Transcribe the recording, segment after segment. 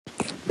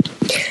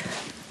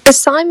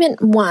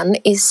Assignment 1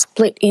 is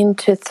split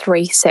into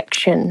 3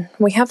 sections.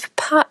 We have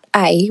Part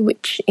A,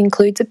 which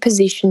includes a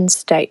position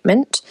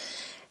statement,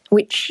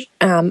 which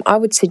I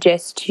would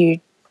suggest you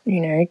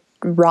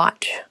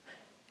write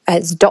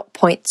as dot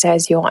points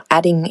as you're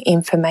adding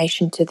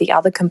information to the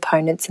other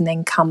components and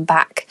then come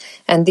back.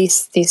 And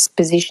this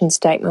position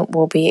statement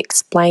will be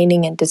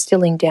explaining and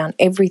distilling down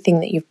everything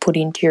that you've put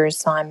into your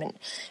assignment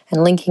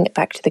and linking it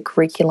back to the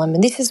curriculum.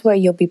 And this is where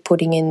you'll be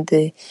putting in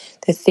the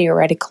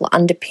theoretical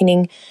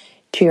underpinning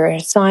to your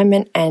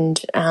assignment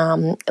and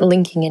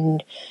linking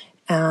in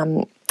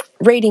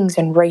readings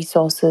and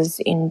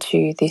resources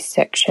into this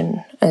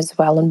section as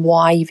well, and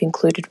why you've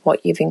included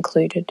what you've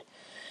included.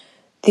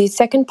 The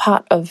second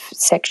part of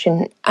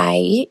Section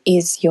A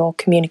is your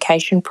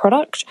communication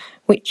product,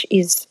 which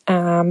is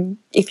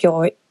if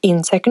you're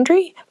in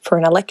secondary for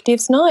an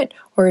electives night,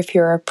 or if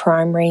you're a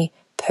primary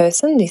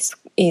person, this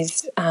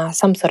is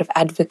some sort of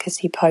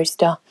advocacy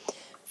poster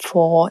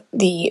for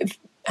the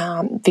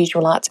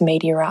visual arts,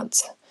 media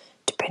arts,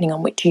 depending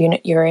on which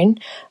unit you're in,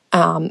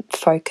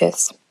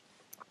 focus.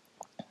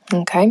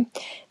 Okay,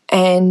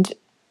 and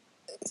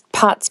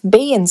parts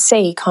B and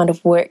C kind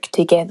of work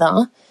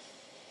together,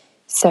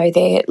 so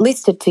they're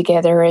listed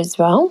together as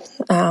well.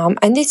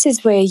 And this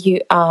is where you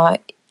are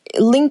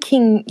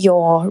linking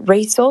your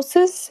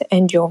resources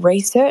and your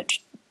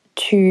research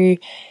to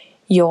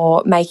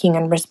your making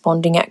and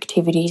responding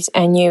activities,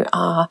 and you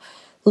are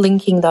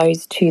linking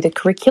those to the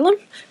curriculum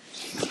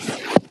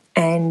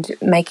and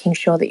making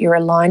sure that you're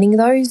aligning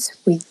those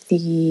with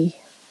the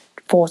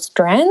 4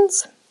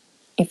 strands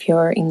if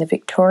you're in the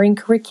Victorian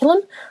curriculum,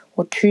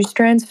 or 2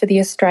 strands for the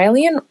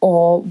Australian,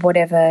 or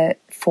whatever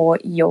for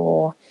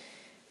your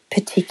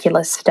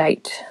particular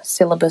state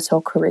syllabus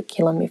or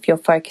curriculum if you're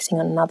focusing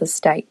on another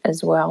state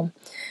as well.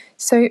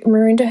 So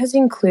Marinda has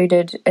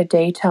included a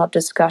detailed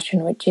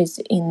discussion which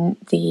is in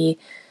the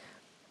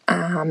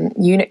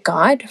unit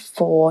guide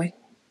for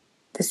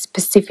the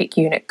specific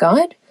unit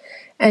guide.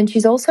 And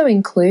she's also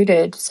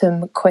included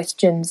some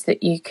questions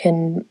that you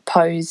can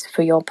pose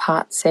for your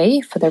Part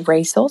C for the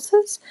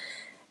resources.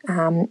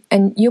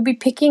 And you'll be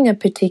picking a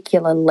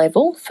particular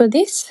level for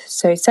this.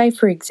 So say,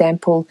 for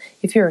example,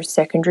 if you're a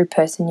secondary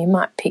person, you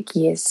might pick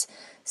years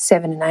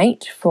 7 and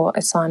 8 for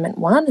assignment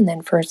 1, and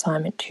then for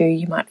assignment 2,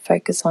 you might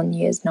focus on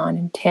years 9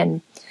 and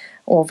 10,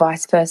 or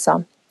vice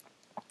versa.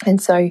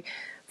 And so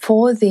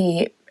for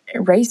the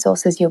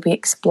resources, you'll be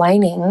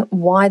explaining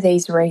why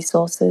these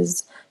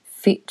resources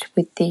fit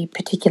with the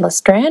particular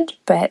strand,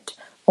 but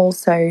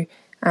also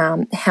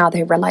how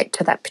they relate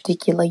to that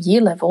particular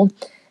year level,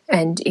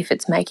 and if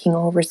it's making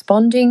or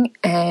responding.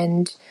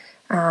 And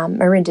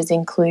Marinda's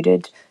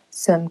included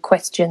some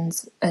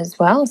questions as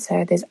well.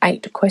 So there's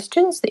 8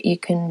 questions that you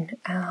can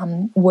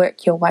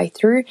work your way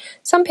through.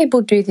 Some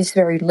people do this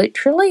very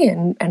literally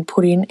and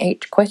put in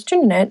each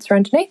question and answer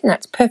underneath, and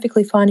that's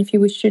perfectly fine if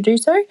you wish to do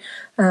so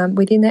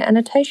within their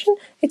annotation.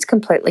 It's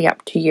completely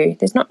up to you.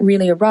 There's not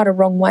really a right or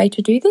wrong way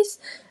to do this.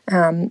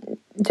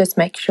 Just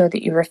make sure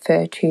that you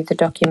refer to the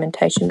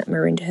documentation that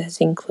Marinda has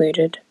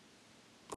included.